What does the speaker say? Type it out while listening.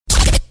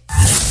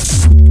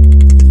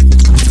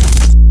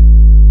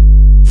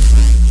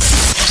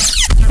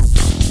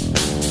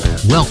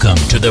Welcome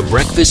to the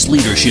Breakfast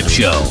Leadership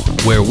Show,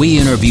 where we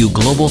interview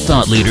global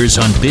thought leaders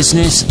on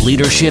business,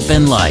 leadership,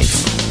 and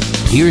life.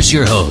 Here's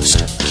your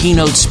host,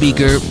 keynote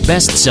speaker,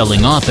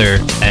 best-selling author,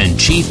 and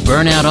chief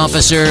burnout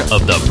officer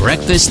of the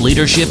Breakfast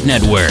Leadership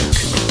Network,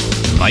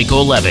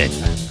 Michael Levitt.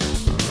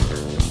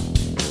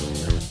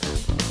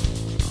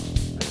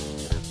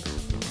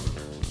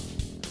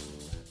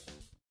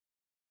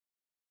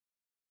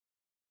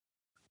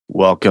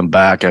 Welcome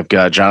back. I've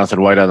got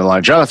Jonathan White on the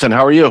line. Jonathan,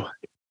 how are you?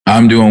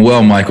 I'm doing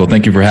well, Michael.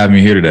 Thank you for having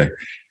me here today.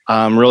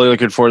 I'm really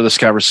looking forward to this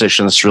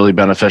conversation. It's really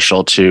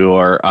beneficial to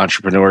our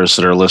entrepreneurs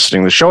that are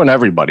listening to the show and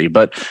everybody,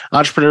 but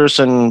entrepreneurs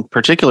in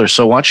particular.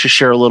 So why don't you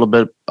share a little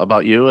bit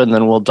about you and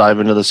then we'll dive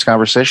into this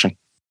conversation.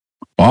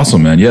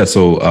 Awesome, man. Yeah.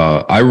 So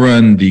I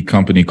run the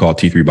company called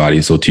T3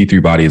 Body. So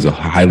T3 Body is a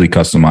highly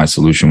customized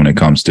solution when it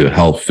comes to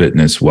health,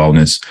 fitness,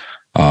 wellness.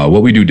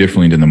 What we do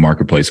differently than the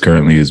marketplace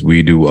currently is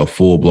we do a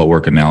full blood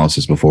work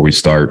analysis before we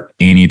start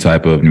any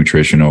type of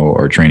nutritional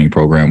or training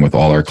program with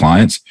all our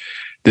clients.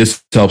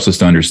 This helps us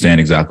to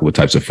understand exactly what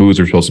types of foods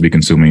we're supposed to be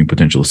consuming,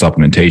 potential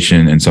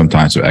supplementation, and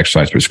sometimes an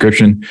exercise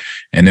prescription.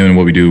 And then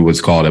what we do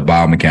is called a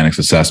biomechanics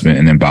assessment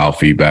and then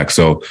biofeedback.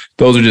 So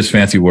those are just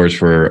fancy words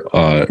for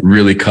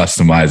really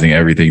customizing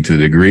everything to the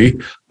degree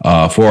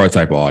for our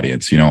type of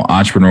audience. You know,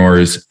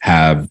 entrepreneurs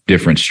have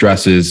different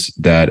stresses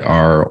that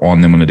are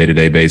on them on a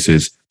day-to-day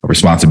basis,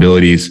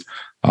 responsibilities.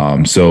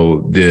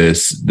 So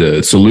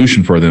the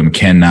solution for them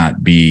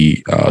cannot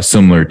be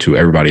similar to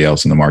everybody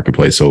else in the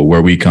marketplace. So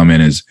where we come in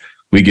is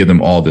we give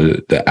them all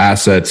the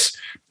assets,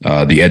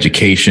 the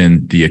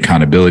education, the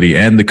accountability,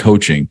 and the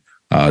coaching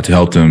to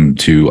help them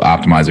to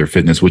optimize their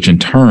fitness, which in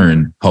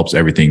turn helps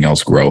everything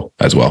else grow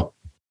as well.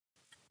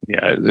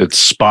 Yeah, it's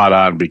spot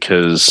on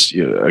because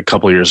a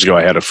couple of years ago,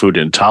 I had a food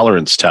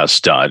intolerance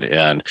test done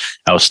and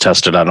I was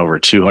tested on over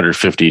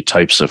 250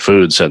 types of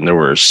foods. And there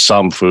were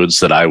some foods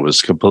that I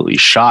was completely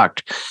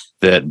shocked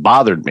that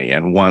bothered me.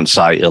 And once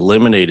I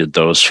eliminated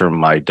those from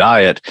my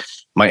diet,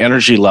 my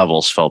energy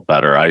levels felt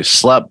better. I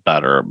slept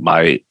better.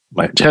 My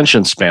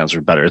attention spans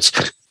were better.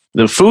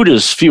 The food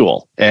is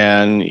fuel.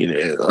 And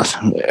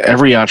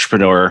every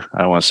entrepreneur,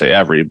 I don't want to say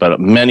every, but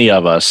many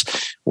of us,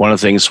 one of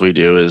the things we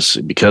do is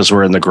because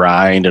we're in the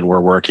grind and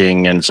we're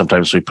working and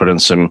sometimes we put in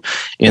some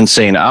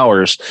insane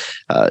hours,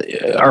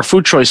 our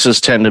food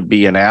choices tend to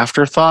be an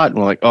afterthought. And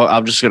we're like, oh,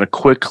 I'm just going to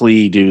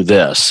quickly do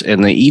this.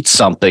 And they eat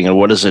something. And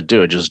what does it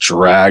do? It just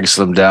drags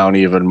them down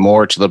even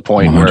more to the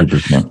point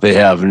 100%. Where they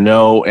have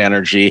no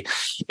energy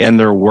and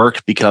their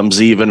work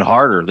becomes even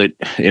harder.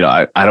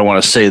 I don't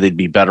want to say they'd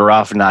be better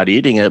off not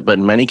eating it, but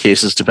in many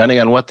cases, depending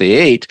on what they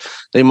ate,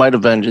 they might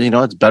have been,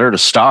 it's better to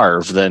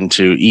starve than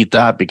to eat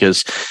that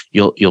because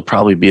you'll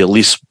probably be at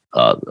least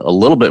a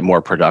little bit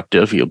more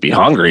productive. You'll be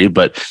hungry,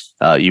 but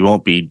you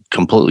won't be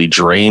completely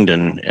drained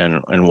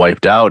and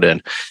wiped out.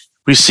 And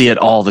we see it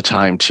all the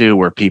time too,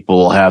 where people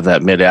will have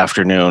that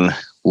mid-afternoon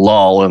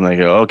lull and they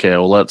go, okay,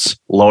 well, let's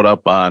load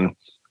up on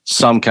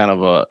some kind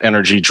of a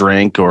energy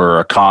drink or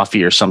a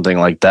coffee or something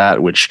like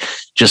that, which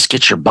just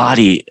gets your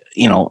body,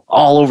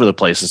 all over the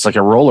place. It's like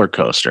a roller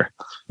coaster.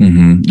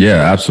 Mm-hmm.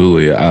 Yeah,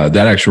 absolutely.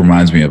 That actually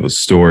reminds me of a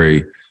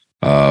story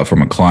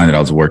from a client that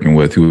I was working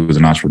with who was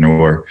an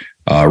entrepreneur,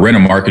 ran a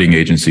marketing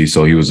agency.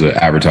 So he was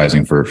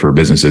advertising for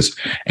businesses.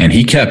 And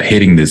he kept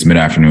hitting this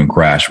mid-afternoon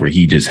crash where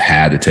he just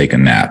had to take a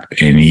nap.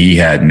 And he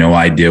had no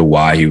idea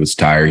why he was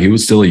tired. He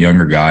was still a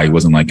younger guy. He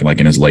wasn't like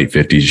in his late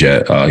 50s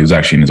yet. He was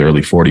actually in his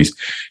early 40s.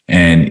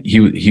 And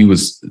he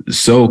was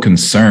so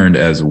concerned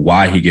as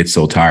why he gets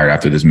so tired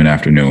after this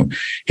mid-afternoon.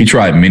 He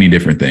tried many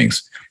different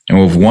things. And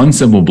with one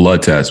simple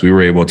blood test, we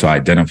were able to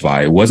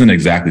identify it wasn't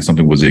exactly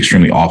something that was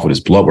extremely off with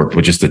his blood work,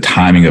 but just the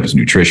timing of his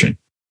nutrition.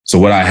 So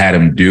what I had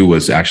him do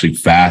was actually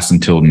fast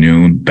until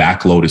noon,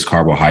 backload his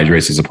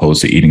carbohydrates as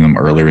opposed to eating them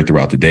earlier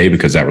throughout the day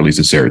because that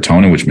releases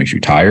serotonin, which makes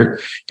you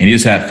tired. And he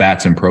just had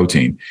fats and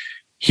protein.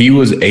 He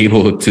was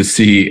able to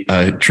see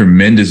a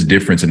tremendous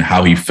difference in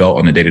how he felt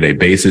on a day-to-day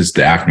basis.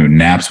 The afternoon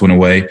naps went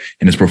away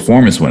and his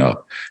performance went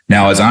up.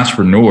 Now, as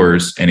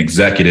entrepreneurs and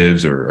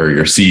executives or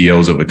your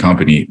CEOs of a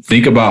company,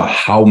 think about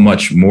how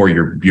much more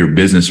your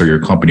business or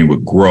your company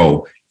would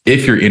grow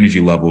if your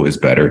energy level is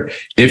better,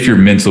 if your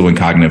mental and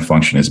cognitive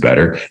function is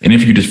better, and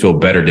if you just feel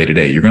better day to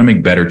day. You're going to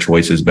make better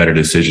choices, better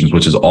decisions,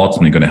 which is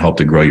ultimately going to help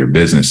to grow your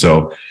business.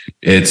 So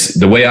it's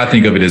the way I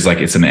think of it is like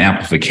it's an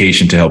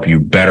amplification to help you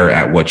better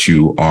at what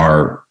you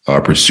are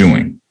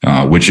pursuing,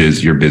 which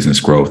is your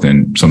business growth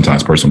and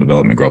sometimes personal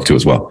development growth too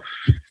as well.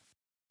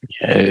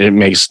 Yeah, it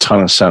makes a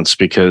ton of sense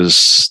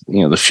because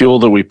the fuel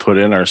that we put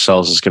in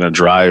ourselves is going to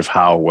drive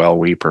how well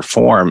we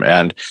perform.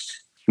 And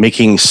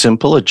making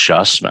simple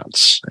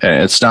adjustments.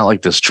 And it's not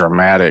like this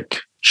dramatic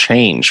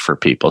change for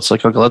people. It's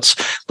like, okay, let's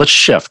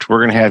shift. We're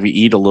going to have you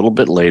eat a little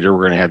bit later.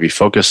 We're going to have you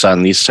focus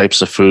on these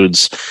types of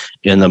foods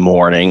in the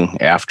morning,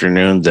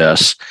 afternoon,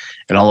 this,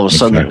 and all of a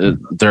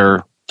sudden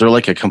they're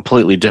like a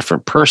completely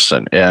different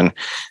person. And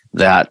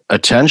that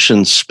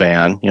attention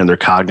span, their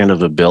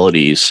cognitive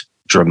abilities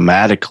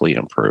dramatically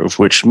improve,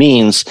 which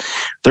means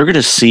they're going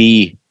to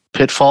see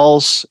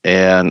pitfalls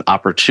and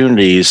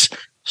opportunities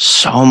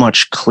so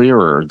much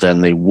clearer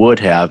than they would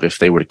have if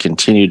they would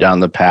continue down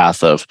the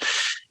path of,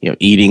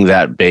 eating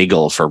that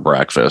bagel for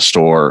breakfast,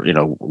 or,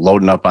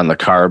 loading up on the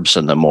carbs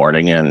in the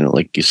morning. And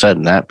like you said,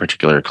 in that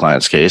particular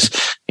client's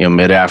case,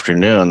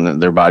 mid-afternoon,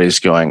 their body's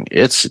going,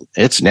 it's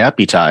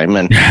nappy time.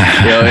 And,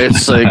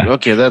 it's like,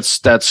 okay,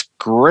 that's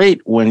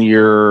great when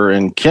you're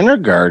in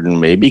kindergarten,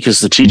 maybe,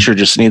 because the teacher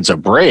just needs a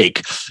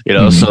break,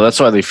 so that's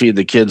why they feed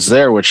the kids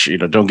there, which,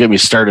 don't get me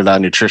started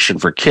on nutrition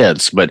for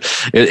kids, but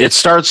it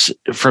starts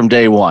from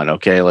day one.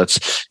 Okay.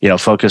 Let's,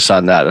 focus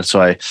on that. That's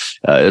why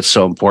it's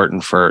so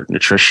important for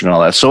nutrition and all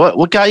that. So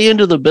what got you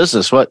into the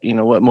business? What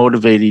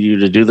motivated you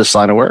to do this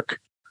line of work?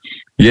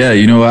 Yeah,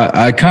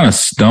 I kind of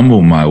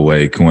stumbled my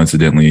way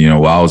coincidentally,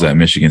 while I was at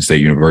Michigan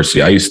State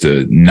University. I used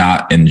to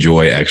not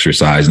enjoy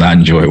exercise, not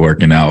enjoy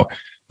working out.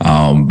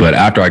 But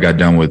after I got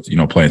done with,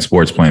 playing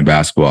sports, playing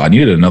basketball, I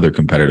needed another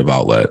competitive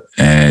outlet.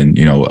 And,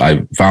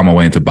 I found my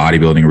way into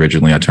bodybuilding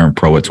originally. I turned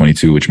pro at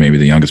 22, which made me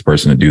the youngest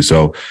person to do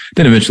so.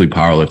 Then eventually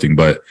powerlifting.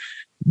 But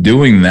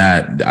doing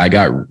that, I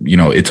got,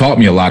 it taught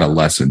me a lot of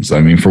lessons. I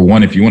mean, for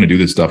one, if you want to do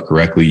this stuff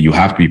correctly, you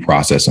have to be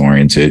process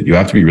oriented. You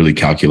have to be really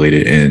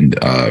calculated and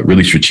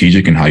really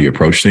strategic in how you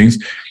approach things.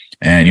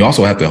 And you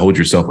also have to hold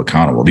yourself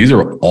accountable. These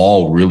are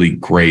all really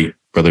great,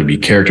 whether it be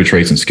character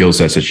traits and skill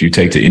sets that you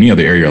take to any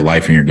other area of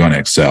life and you're going to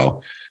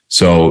excel.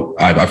 So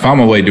I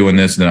found my way doing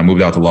this, and then I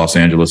moved out to Los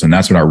Angeles, and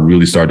that's when I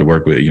really started to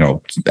work with,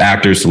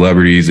 actors,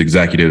 celebrities,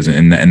 executives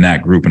in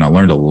that group. And I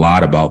learned a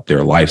lot about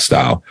their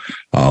lifestyle,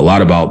 a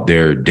lot about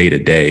their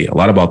day-to-day, a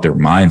lot about their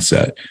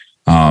mindset.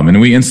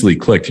 And we instantly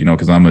clicked,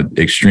 because I'm an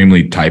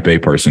extremely type A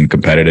person,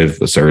 competitive,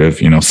 assertive,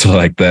 so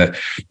like that,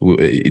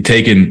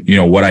 taking,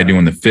 what I do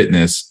in the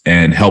fitness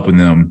and helping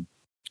them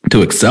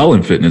to excel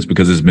in fitness,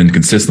 because it's been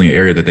consistently an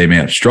area that they may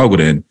have struggled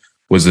in,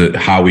 was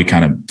how we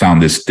kind of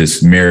found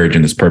this marriage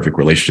and this perfect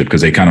relationship,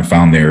 because they kind of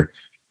found their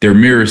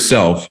mirror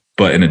self,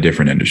 but in a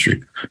different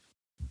industry.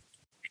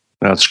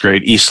 That's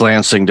great. East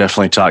Lansing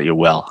definitely taught you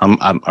well.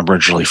 I'm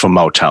originally from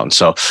Motown,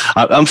 so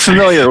I'm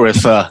familiar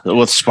with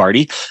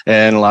Sparty,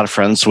 and a lot of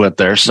friends went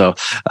there, so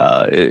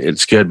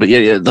it's good. But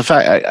yeah,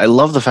 I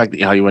love the fact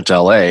that how you went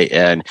to LA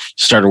and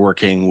started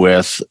working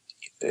with.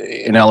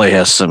 And LA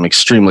has some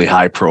extremely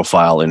high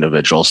profile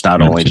individuals,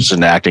 not only just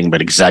in acting,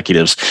 but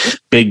executives,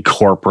 big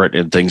corporate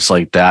and things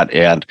like that.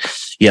 And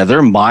yeah,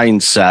 their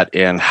mindset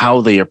and how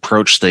they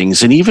approach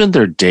things and even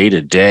their day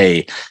to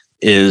day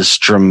is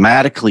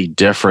dramatically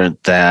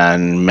different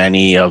than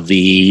many of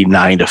the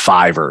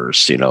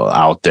 9-to-5ers,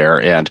 out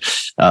there, and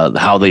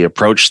how they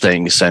approach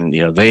things. And,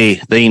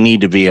 they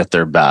need to be at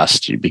their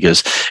best,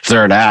 because if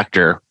they're an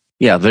actor,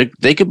 yeah,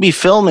 they could be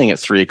filming at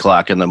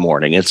 3:00 in the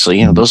morning. It's,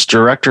 those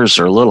directors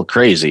are a little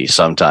crazy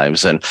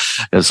sometimes. And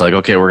it's like,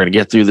 okay, we're going to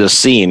get through this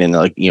scene,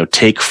 and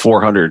take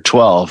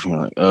 412. You're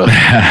like,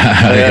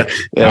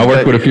 I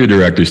work with a few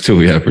directors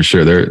too. Yeah, for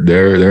sure.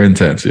 They're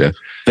intense. Yeah.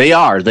 They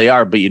are,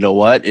 but you know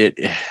what?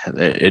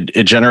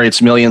 It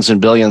generates millions and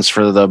billions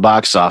for the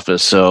box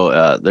office.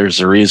 So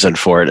there's a reason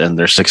for it, and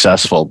they're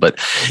successful. But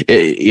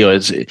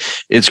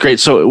it's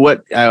great. So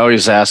what I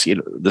always ask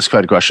this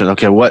kind of question: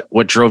 okay,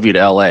 what drove you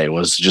to LA?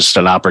 Was it just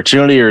an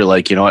opportunity, or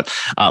like,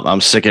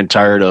 I'm sick and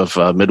tired of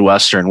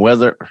Midwestern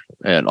weather?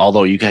 And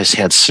although you guys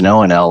had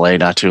snow in LA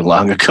not too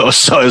long ago,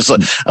 so I was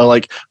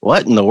like,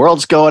 what in the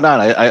world's going on?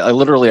 I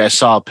literally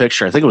saw a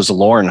picture. I think it was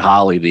Lauren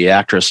Holly, the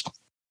actress.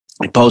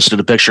 I posted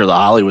a picture of the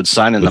Hollywood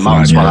sign, and the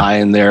mountains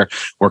behind there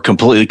were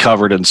completely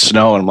covered in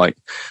snow. And I'm like,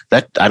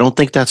 I don't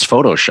think that's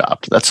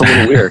photoshopped. That's a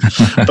little weird.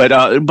 But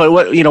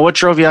what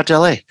drove you out to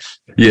LA?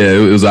 Yeah,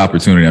 it was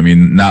opportunity. I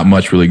mean, not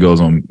much really goes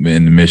on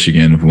in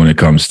Michigan when it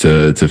comes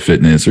to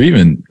fitness or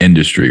even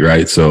industry,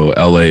 right? So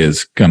LA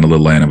is kind of the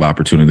land of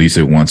opportunity, at least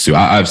it wants to.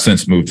 I've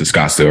since moved to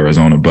Scottsdale,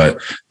 Arizona,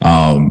 but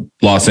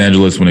Los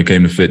Angeles, when it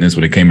came to fitness,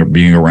 when it came to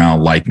being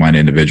around like-minded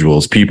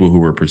individuals, people who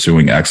were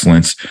pursuing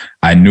excellence,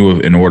 I knew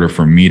in order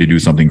for me to do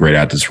something great, I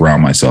had to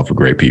surround myself with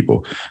great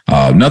people.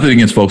 Nothing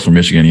against folks from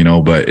Michigan,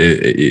 but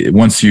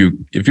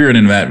if you're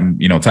in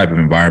that, type of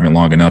environment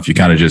long enough, you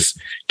kind of just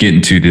get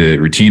into the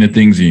routine of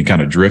things, and you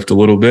kind of drift a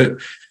little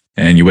bit,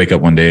 and you wake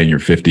up one day and you're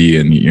 50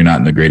 and you're not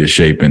in the greatest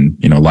shape, and,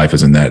 life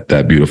isn't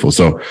that beautiful.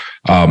 So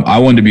I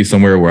wanted to be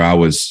somewhere where I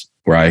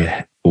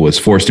was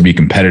forced to be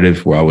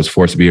competitive, where I was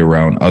forced to be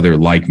around other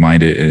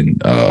like-minded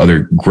and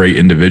other great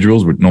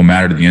individuals, no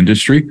matter the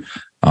industry,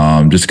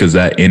 just because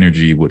that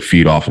energy would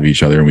feed off of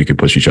each other and we could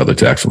push each other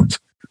to excellence.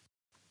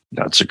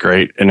 That's a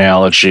great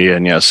analogy.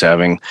 And yes,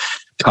 having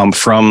come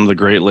from the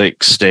Great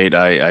Lakes state,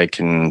 I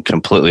can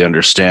completely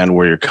understand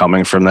where you're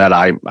coming from that.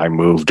 I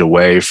moved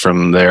away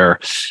from there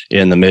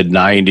in the mid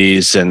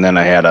 90s, and then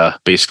I had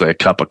basically a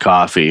cup of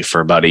coffee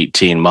for about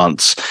 18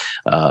 months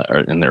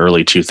in the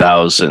early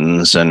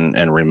 2000s,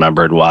 and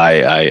remembered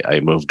why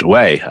I moved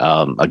away.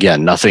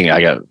 Again, nothing.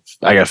 I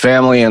got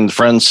family and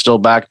friends still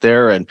back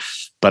there,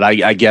 but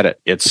I get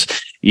it. It's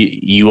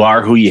you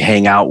are who you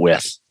hang out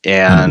with.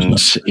 And,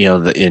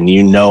 and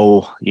you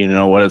know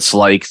what it's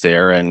like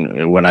there.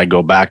 And when I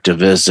go back to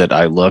visit,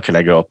 I look and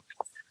I go,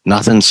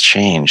 nothing's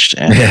changed.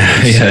 And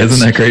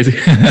isn't that crazy?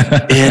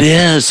 It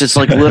is. It's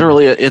like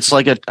literally, it's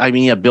like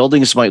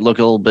buildings might look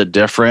a little bit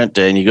different,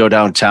 and you go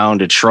downtown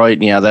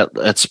Detroit, and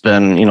that's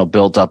been,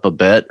 built up a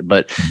bit,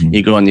 but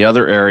you go in the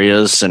other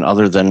areas, and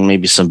other than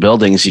maybe some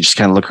buildings, you just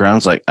kind of look around.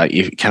 It's like,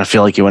 you kind of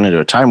feel like you went into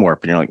a time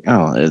warp, and you're like,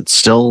 oh, it's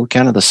still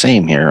kind of the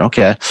same here.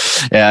 Okay.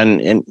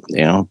 And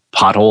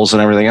potholes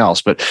and everything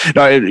else. But just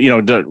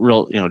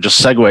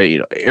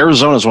segue,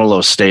 Arizona is one of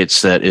those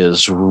states that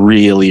is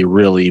really,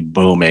 really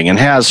booming and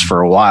has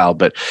for a while,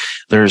 but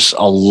there's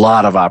a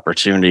lot of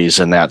opportunities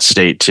in that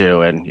state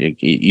too. And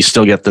you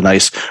still get the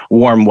nice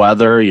warm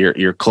weather.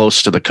 You're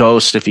close to the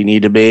coast if you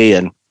need to be,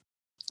 and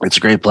it's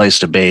a great place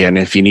to be. And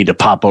if you need to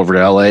pop over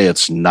to LA,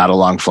 it's not a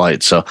long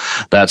flight. So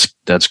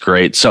that's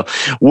great. So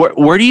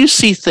where do you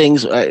see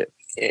things? And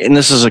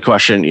this is a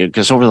question,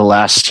 because over the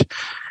last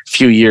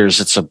few years,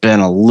 it's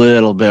been a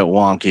little bit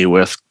wonky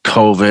with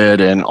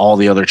COVID and all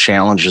the other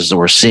challenges that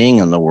we're seeing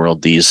in the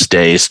world these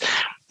days.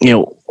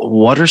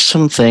 What are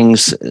some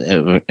things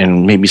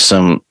and maybe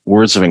some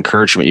words of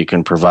encouragement you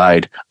can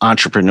provide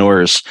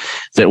entrepreneurs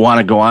that want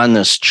to go on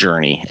this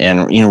journey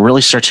and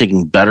really start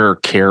taking better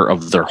care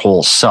of their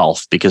whole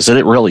self? Because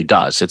it really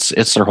does.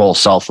 It's their whole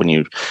self when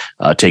you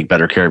take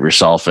better care of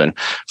yourself, and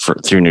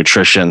through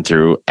nutrition,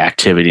 through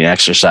activity and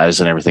exercise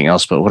and everything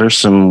else. But what are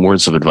some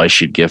words of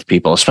advice you'd give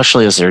people,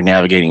 especially as they're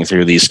navigating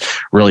through these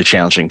really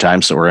challenging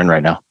times that we're in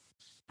right now?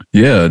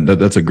 Yeah,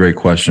 that's a great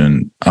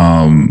question.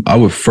 I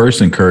would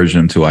first encourage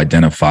them to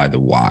identify the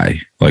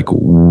why. Like,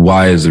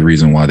 why is the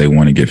reason why they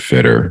want to get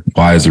fitter?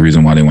 Why is the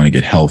reason why they want to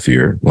get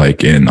healthier?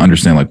 Like, and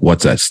understand like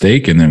what's at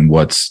stake, and then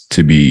what's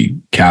to be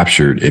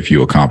captured if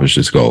you accomplish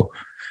this goal.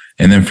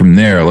 And then from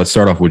there, let's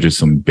start off with just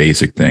some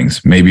basic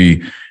things.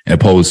 Maybe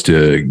opposed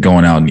to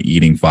going out and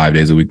eating 5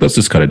 days a week, let's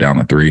just cut it down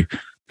to 3.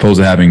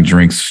 Opposed to having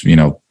drinks,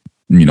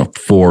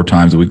 4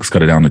 times a week, let's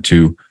cut it down to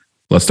 2.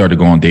 Let's start to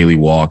go on daily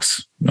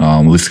walks.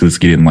 Let's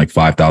get in like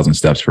 5,000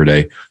 steps per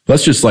day.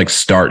 Let's just like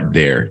start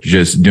there,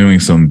 just doing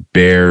some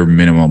bare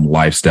minimum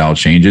lifestyle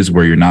changes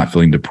where you're not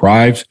feeling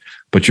deprived,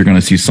 but you're going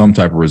to see some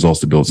type of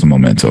results to build some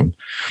momentum.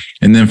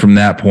 And then from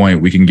that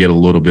point, we can get a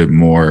little bit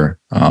more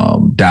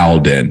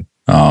dialed in.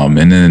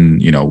 And then,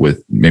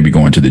 with maybe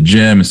going to the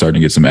gym and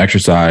starting to get some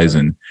exercise,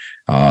 and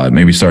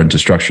maybe starting to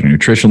structure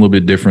nutrition a little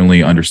bit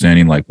differently,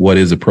 understanding like what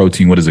is a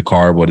protein, what is a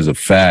carb, what is a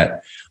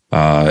fat.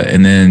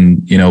 And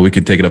then, we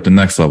could take it up to the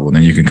next level, and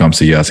then you can come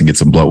see us and get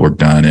some blood work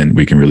done, and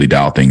we can really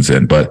dial things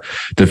in. But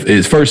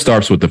it first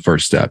starts with the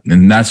first step.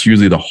 And that's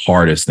usually the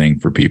hardest thing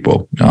for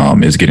people,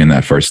 is getting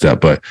that first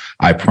step. But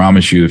I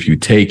promise you, if you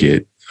take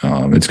it,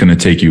 it's going to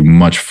take you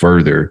much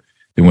further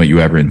than what you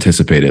ever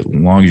anticipated, as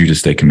long as you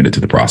just stay committed to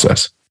the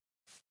process.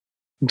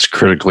 It's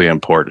critically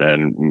important.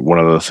 And one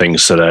of the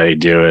things that I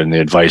do and the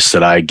advice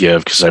that I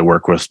give, because I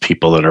work with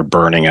people that are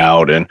burning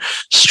out and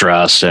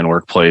stress and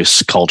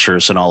workplace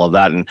cultures and all of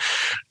that. And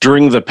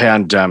during the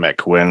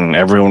pandemic, when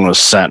everyone was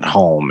sent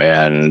home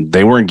and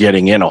they weren't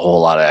getting in a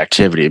whole lot of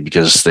activity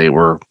because they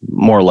were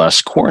more or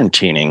less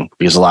quarantining,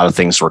 because a lot of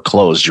things were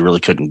closed, you really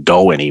couldn't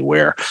go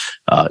anywhere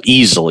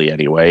easily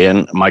anyway.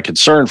 And my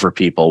concern for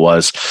people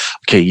was,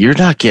 okay, you're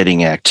not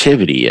getting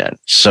activity in.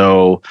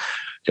 So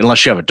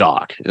unless you have a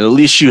dog, at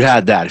least you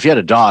had that. If you had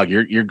a dog,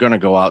 you're going to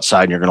go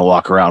outside and you're going to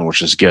walk around,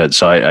 which is good.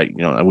 So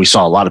we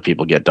saw a lot of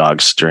people get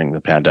dogs during the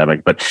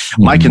pandemic, but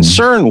my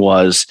concern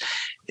was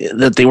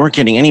that they weren't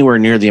getting anywhere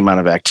near the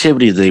amount of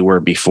activity they were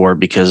before,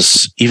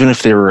 because even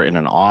if they were in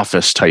an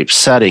office type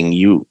setting,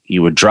 you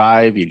would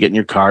drive, you'd get in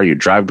your car, you'd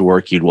drive to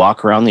work, you'd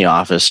walk around the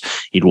office,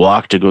 you'd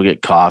walk to go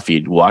get coffee,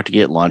 you'd walk to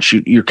get lunch.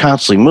 You're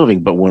constantly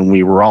moving. But when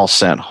we were all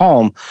sent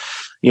home,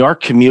 our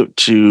commute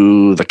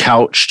to the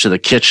couch, to the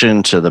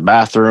kitchen, to the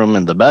bathroom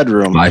and the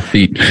bedroom. 5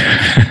 feet.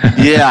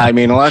 Yeah.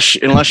 Unless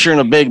you're in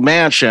a big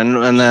mansion,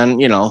 and then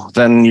you're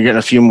getting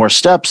a few more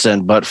steps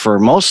in. But for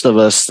most of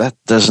us,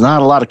 there's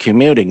not a lot of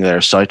commuting there.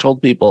 So I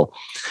told people,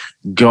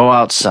 go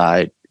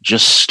outside,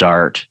 just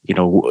start,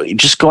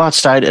 just go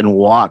outside and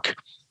walk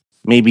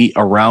maybe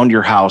around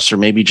your house, or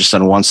maybe just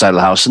on one side of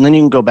the house, and then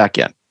you can go back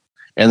in.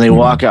 And they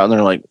walk out and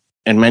they're like,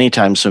 and many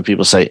times when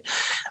people say,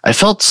 I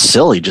felt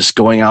silly just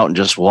going out and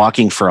just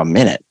walking for a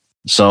minute.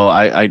 So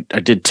I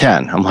did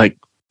 10. I'm like,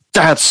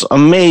 that's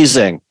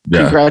amazing.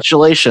 Yeah.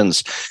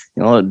 Congratulations.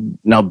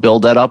 Now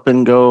build that up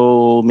and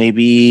go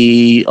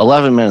maybe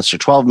 11 minutes or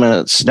 12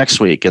 minutes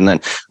next week. And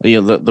then,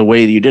 the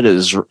way you did it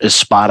is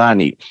spot on.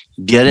 You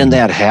get in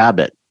that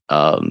habit.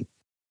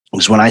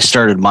 Was when I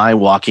started my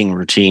walking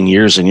routine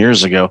years and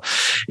years ago,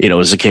 it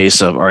was a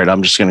case of, all right,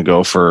 I'm just going to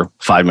go for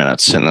 5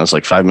 minutes. And I was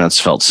like, 5 minutes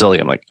felt silly.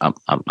 I'm like,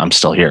 I'm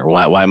still here.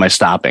 Why am I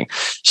stopping?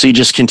 So you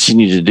just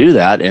continue to do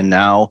that. And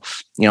now,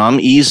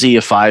 I'm easy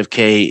a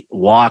 5K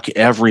walk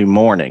every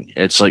morning.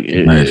 It's like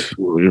nice.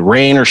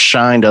 Rain or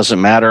shine, doesn't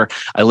matter.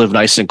 I live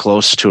nice and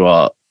close to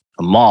a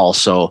mall.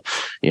 So,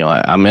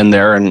 I'm in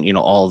there, and,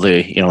 all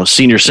the,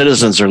 senior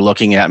citizens are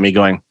looking at me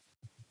going,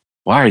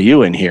 why are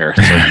you in here?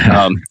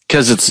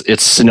 Because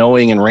it's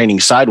snowing and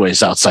raining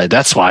sideways outside.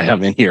 That's why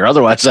I'm in here.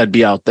 Otherwise, I'd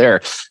be out there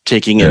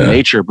taking in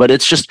nature. But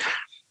it's just,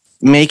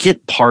 make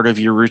it part of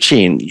your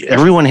routine.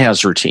 Everyone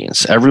has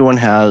routines. Everyone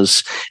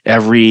has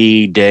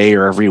every day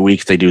or every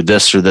week they do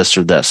this or this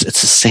or this.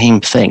 It's the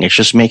same thing. It's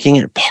just making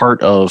it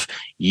part of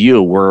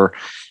you, where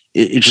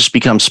it just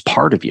becomes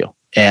part of you.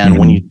 And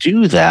when you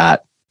do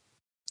that,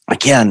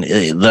 again,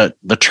 the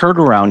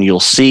turnaround you'll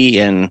see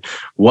in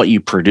what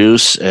you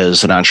produce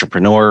as an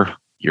entrepreneur,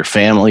 your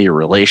family, your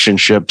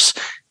relationships,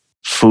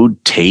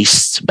 food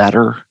tastes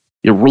better.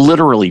 It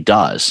literally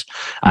does.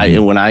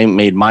 When I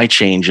made my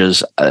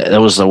changes,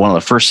 that was one of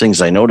the first things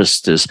I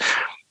noticed is,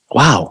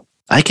 wow,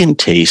 I can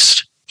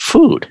taste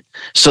food.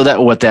 So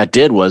that what that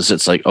did was,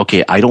 it's like,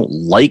 okay, I don't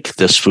like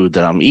this food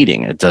that I'm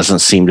eating. It doesn't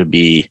seem to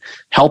be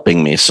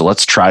helping me. So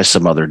let's try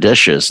some other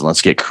dishes and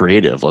let's get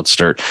creative. Let's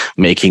start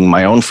making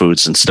my own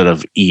foods instead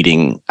of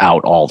eating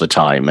out all the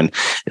time. And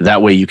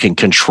that way you can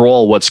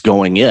control what's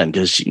going in,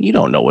 because you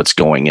don't know what's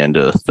going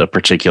into the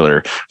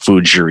particular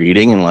foods you're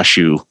eating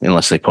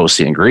unless they post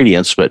the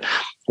ingredients. But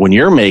when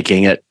you're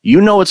making it, you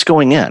know what's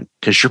going in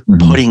because you're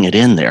putting it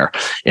in there.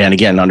 And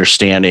again,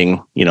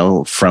 understanding,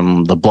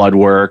 from the blood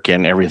work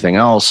and everything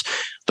else,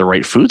 the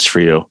right foods for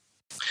you.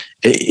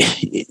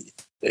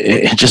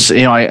 It just,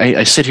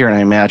 I sit here and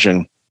I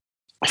imagine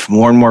if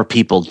more and more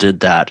people did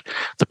that,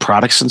 the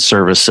products and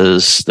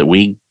services that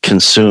we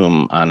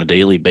consume on a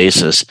daily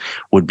basis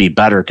would be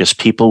better, because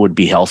people would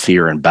be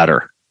healthier and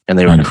better. And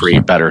they would 100%.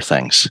 Create better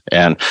things.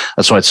 And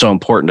that's why it's so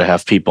important to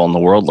have people in the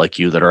world like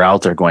you that are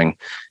out there going,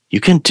 you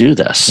can do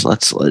this.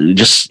 Let's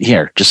just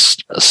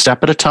a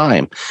step at a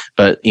time.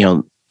 But,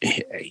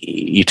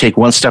 you take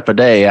one step a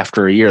day.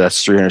 After a year,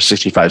 that's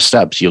 365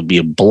 steps. You'll be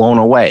blown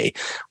away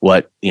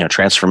what,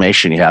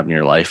 transformation you have in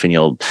your life. And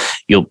you'll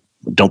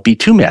don't be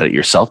too mad at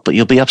yourself, but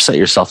you'll be upset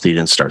yourself that you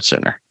didn't start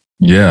sooner.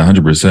 Yeah,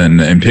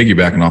 100%. And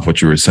piggybacking off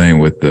what you were saying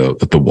with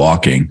the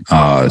walking,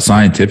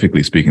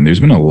 scientifically speaking, there's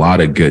been a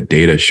lot of good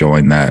data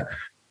showing that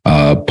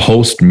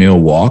post-meal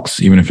walks,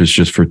 even if it's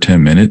just for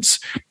 10 minutes,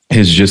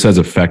 is just as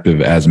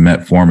effective as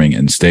metformin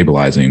in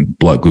stabilizing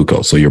blood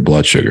glucose, so your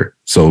blood sugar.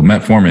 So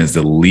metformin is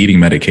the leading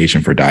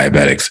medication for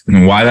diabetics.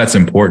 And why that's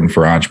important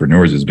for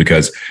entrepreneurs is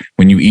because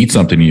when you eat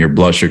something and your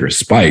blood sugar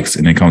spikes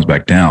and it comes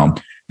back down,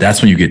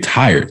 that's when you get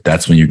tired.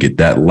 That's when you get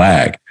that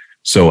lag.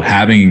 So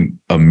having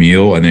a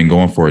meal and then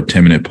going for a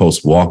 10-minute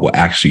post walk will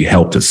actually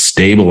help to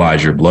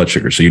stabilize your blood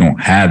sugar, so you don't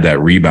have that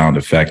rebound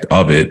effect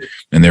of it,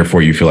 and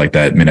therefore you feel like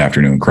that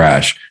mid-afternoon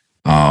crash.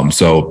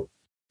 That's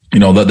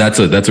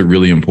a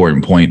really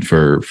important point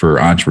for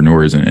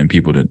entrepreneurs and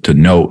people to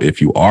know. If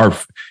you are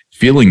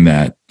feeling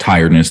that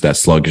tiredness, that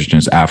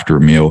sluggishness after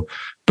a meal,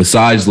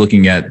 besides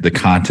looking at the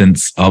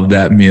contents of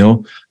that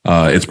meal,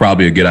 it's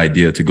probably a good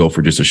idea to go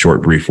for just a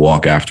short, brief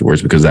walk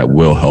afterwards, because that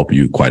will help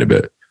you quite a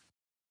bit.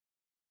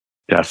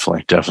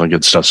 Definitely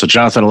good stuff. So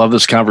Jonathan, I love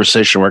this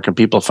conversation. Where can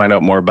people find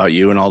out more about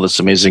you and all this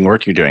amazing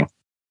work you're doing?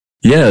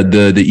 Yeah,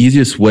 the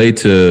easiest way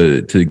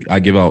I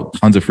give out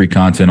tons of free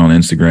content on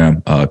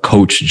Instagram.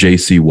 Coach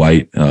JC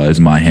White is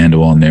my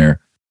handle on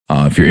there.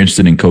 If you're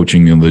interested in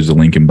coaching, there's a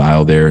link in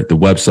bio there. The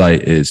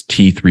website is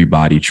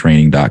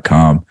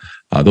t3bodytraining.com.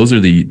 Those are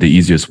the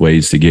easiest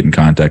ways to get in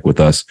contact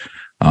with us.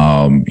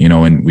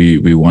 And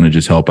we want to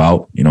just help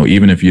out,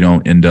 even if you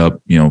don't end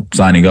up,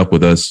 signing up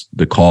with us,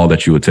 the call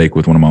that you would take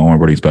with one of my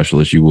onboarding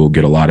specialists, you will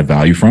get a lot of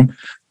value from.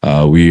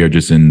 We are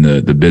just in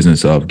the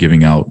business of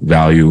giving out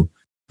value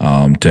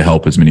to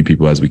help as many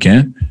people as we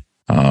can.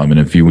 And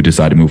if you would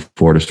decide to move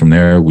forward from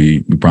there,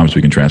 we promise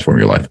we can transform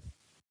your life.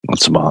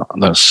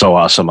 That's so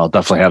awesome. I'll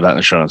definitely have that in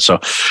the show notes. So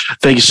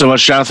thank you so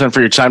much, Jonathan, for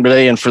your time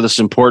today and for this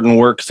important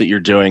work that you're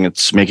doing.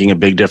 It's making a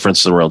big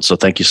difference in the world. So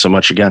thank you so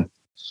much again.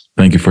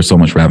 Thank you so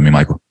much for having me,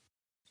 Michael.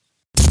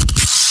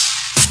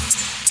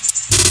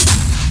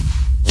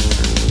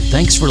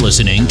 Thanks for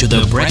listening to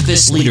the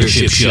Breakfast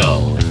Leadership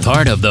Show,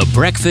 part of the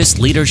Breakfast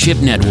Leadership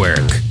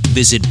Network.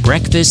 Visit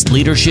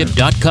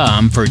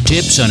breakfastleadership.com for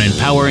tips on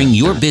empowering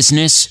your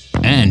business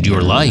and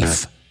your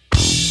life.